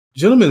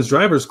Gentlemen's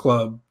Drivers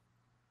Club,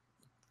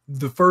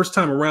 the first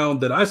time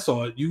around that I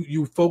saw it,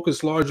 you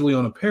focused largely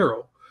on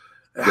apparel.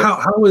 Yep.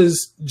 How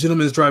is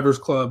Gentlemen's Drivers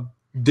Club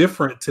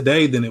different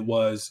today than it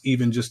was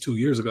even just 2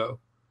 years ago?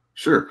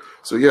 Sure.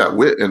 So yeah,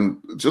 and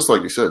just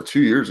like you said,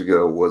 2 years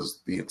ago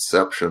was the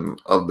inception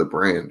of the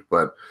brand.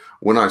 But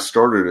when I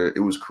started it,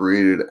 it was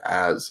created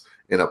as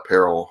an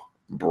apparel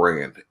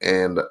brand.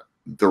 And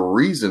the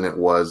reason it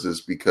was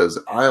is because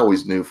I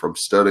always knew from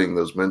studying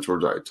those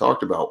mentors I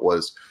talked about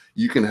was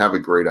you can have a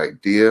great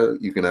idea,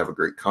 you can have a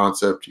great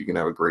concept, you can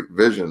have a great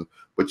vision,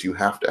 but you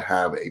have to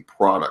have a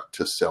product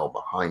to sell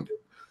behind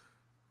it.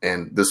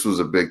 And this was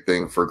a big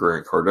thing for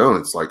Grant Cardone.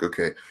 It's like,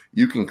 okay,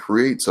 you can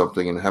create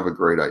something and have a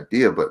great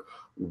idea, but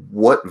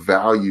what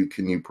value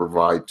can you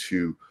provide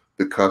to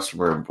the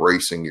customer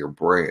embracing your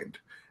brand?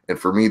 And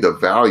for me, the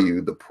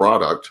value, the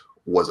product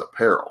was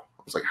apparel.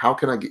 I was like, how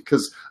can I get,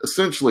 because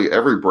essentially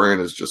every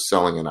brand is just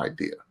selling an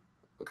idea.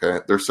 Okay.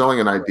 They're selling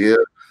an idea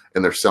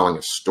and they're selling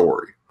a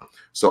story.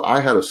 So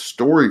I had a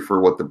story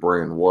for what the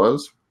brand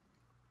was,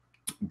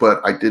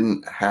 but I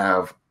didn't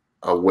have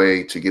a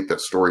way to get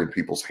that story in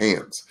people's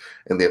hands.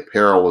 And the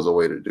apparel was a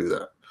way to do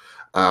that.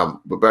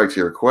 But back to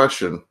your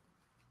question.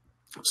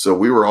 So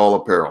we were all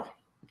apparel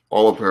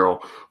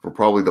for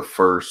probably the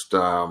first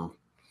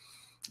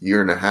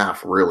year and a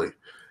half, really.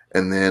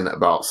 And then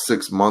about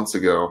 6 months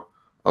ago,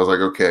 I was like,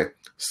 okay,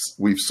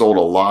 we've sold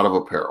a lot of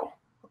apparel.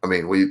 I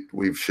mean,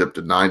 we've shipped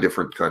to 9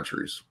 different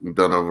countries. We've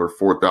done over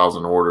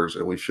 4,000 orders,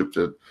 and we shipped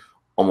to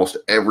almost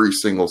every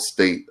single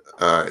state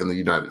in the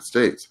United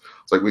States.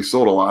 It's like we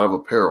sold a lot of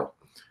apparel.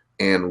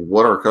 And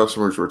what our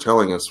customers were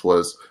telling us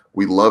was,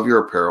 we love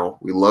your apparel,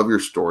 we love your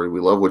story, we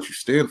love what you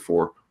stand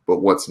for,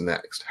 but what's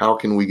next? How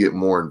can we get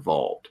more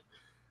involved?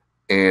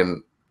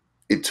 And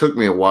it took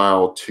me a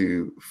while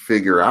to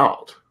figure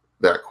out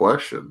that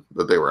question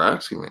that they were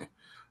asking me.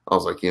 I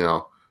was like,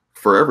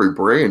 for every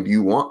brand,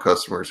 you want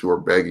customers who are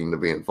begging to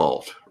be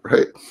involved,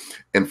 right?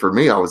 And for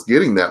me, I was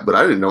getting that, but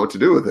I didn't know what to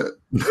do with it.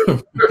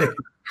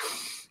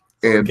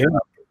 And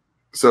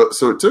so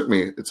it took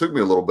me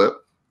a little bit.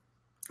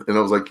 And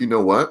I was like, you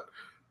know what?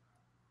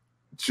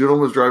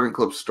 Gentlemen's Driving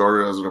Club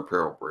started as an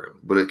apparel brand,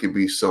 but it can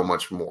be so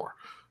much more.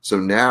 So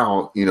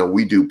now,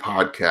 we do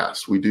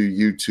podcasts, we do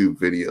YouTube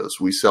videos,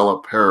 we sell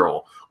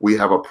apparel. We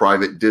have a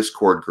private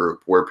Discord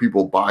group where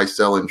people buy,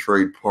 sell, and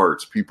trade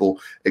parts. People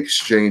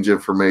exchange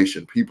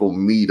information. People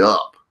meet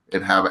up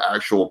and have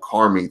actual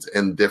car meets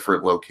in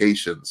different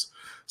locations.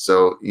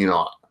 So,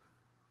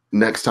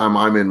 next time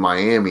I'm in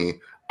Miami,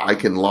 I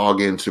can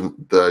log into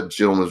the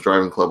Gentlemen's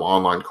Driving Club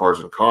online Cars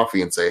and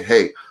Coffee and say,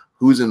 hey,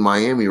 who's in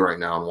Miami right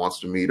now and wants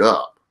to meet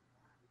up?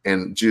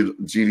 And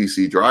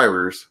GDC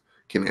drivers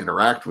can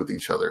interact with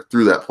each other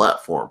through that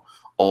platform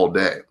all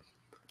day.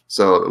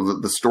 So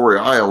the story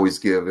I always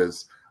give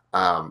is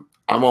I'm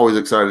always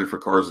excited for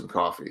Cars and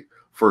Coffee.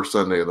 First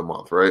Sunday of the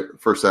month, right?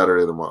 First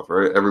Saturday of the month,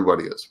 right?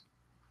 Everybody is.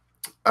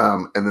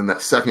 And then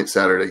that second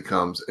Saturday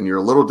comes and you're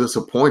a little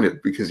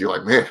disappointed because you're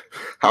like, man,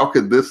 how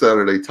could this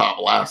Saturday top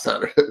last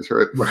Saturday's,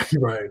 right?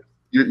 Right.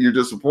 You're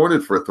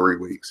disappointed for 3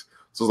 weeks.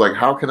 So it's like,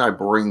 how can I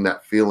bring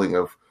that feeling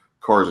of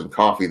Cars and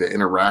Coffee, the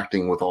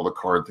interacting with all the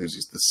car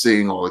enthusiasts, the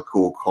seeing all the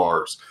cool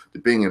cars, the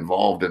being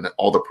involved in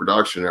all the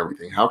production and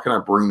everything? How can I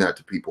bring that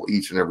to people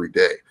each and every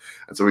day?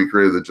 And so we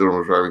created the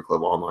Gentlemen's Driving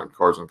Club online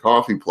Cars and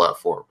Coffee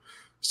platform.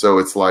 So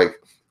it's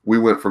like we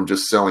went from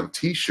just selling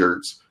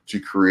T-shirts to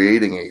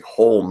creating a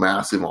whole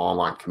massive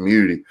online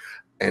community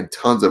and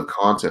tons of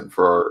content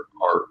for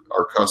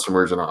our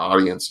customers and our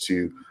audience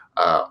to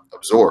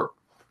absorb.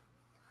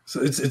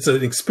 So it's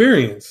an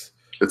experience.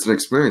 It's an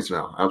experience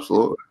now.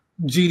 Absolutely.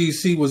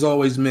 GDC was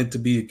always meant to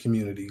be a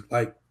community.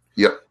 Like,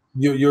 yep.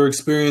 Your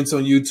experience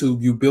on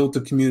YouTube, you built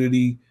a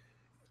community.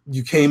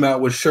 You came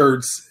out with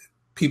shirts.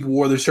 People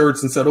wore the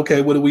shirts and said,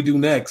 okay, what do we do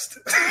next?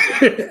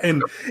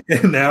 and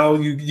now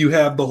you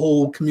have the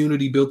whole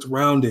community built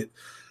around it.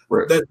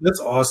 Right. That's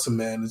awesome,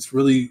 man. It's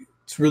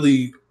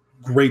really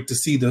great to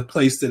see the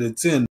place that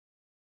it's in.